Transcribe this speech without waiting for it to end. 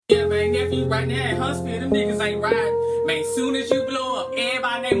if you right now in Huntsville, them niggas ain't riding. Man, soon as you blow up,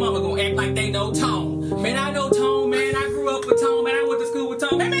 everybody and their mama gonna act like they know Tone. Man, I know Tone, man. I grew up with Tone, man. I went to school with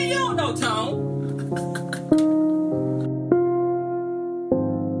Tone. Man, you don't know Tone.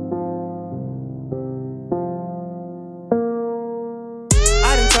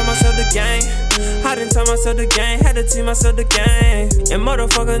 I done tell myself the game, had to teach myself the game. And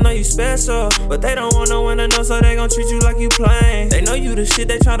motherfuckers know you special, but they don't want no one to know, so they gon' treat you like you plain. They know you the shit,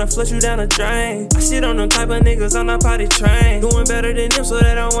 they tryna flush you down the drain. I shit on them type of niggas, I'm not potty trained. Doing better than them, so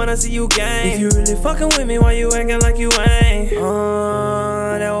they don't wanna see you gain. If you really fucking with me, why you acting like you ain't? That's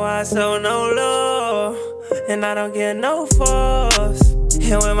why I show no love, and I don't get no fuss.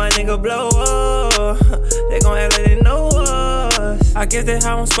 And when my nigga blow up, they gon' act like they know us. I guess that's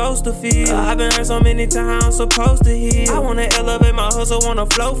how I'm supposed to feel. I've been hurt so many times, how I'm supposed to heal. I wanna elevate my hustle, wanna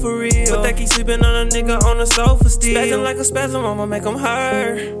flow for real. But they keep sleeping on a nigga on the sofa still. Spasm like a spasm, I'ma make them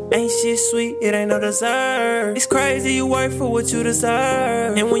hurt. Ain't shit sweet, it ain't no dessert. It's crazy, you work for what you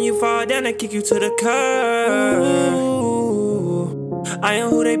deserve. And when you fall down, they kick you to the curb. Ooh, I am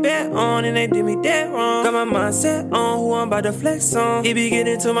who they bet on, and they did me dead wrong. Got my mindset on who I'm about to flex on. It be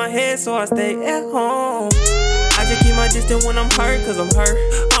getting to my head, so I stay at home. I just keep my distance when I'm hurt, cause I'm hurt.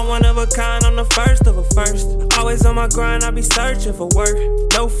 I'm one of a kind, I'm the first of a first. Always on my grind, I be searching for work.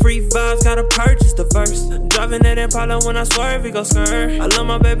 No free vibes, gotta purchase the verse. Driving that Impala when I swerve, it go skirt. I love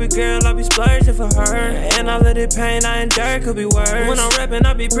my baby girl, I be splurging for her. And all of the pain I endure could be worse. When I'm rapping,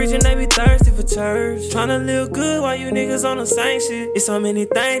 I be preaching, they be thirsty for church. Tryna live good while you niggas on the same shit. It's so many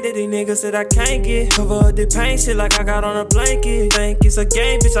things that these niggas said I can't get. Cover up the pain shit like I got on a blanket. Think it's a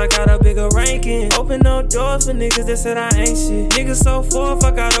game, bitch, I got a bigger ranking. Open no doors for niggas that said I ain't shit. Niggas so forth,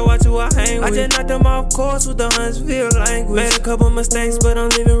 I gotta watch who I hang with. I just knocked them off course with the Huntsville language. Made a couple mistakes, but I'm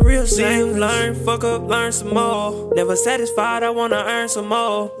living real safe. Learn, fuck up, learn some more. Never satisfied, I wanna earn some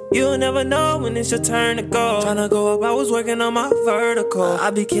more. You'll never know when it's your turn to go. Tryna go up, I was working on my vertical.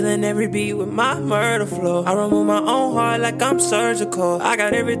 I be killing every beat with my murder flow. I remove my own heart like I'm surgical. I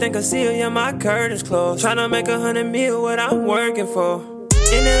got everything concealed, yeah, my curtains closed. Tryna make 100 mil what I'm working for.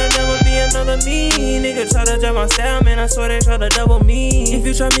 And it'll never be another me. Nigga try to jump my style, man, I swear they try to double me. If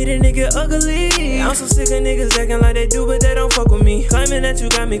you try me, then nigga ugly. I'm so sick of niggas acting like they do, but they don't fuck with me. Claiming that you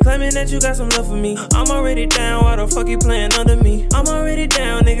got me, claiming that you got some love for me. I'm already down, why the fuck you playing under me? I'm already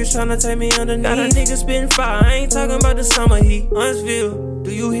down, niggas tryna take me underneath. Got a nigga spitting fire, I ain't talking about the summer heat. Huntsville,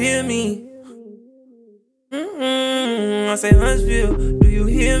 do you hear me? I say Huntsville, do you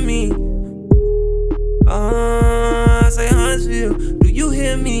hear me? I say Huntsville, do you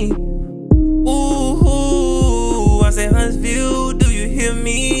hear me? Ooh, I say Huntsville, do you hear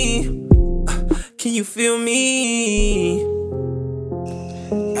me? Can you feel me?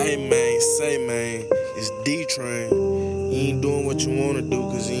 Hey man, say man, it's D-Train. You ain't doing what you wanna do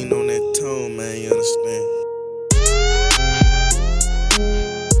cause you ain't on that tone, man, you understand?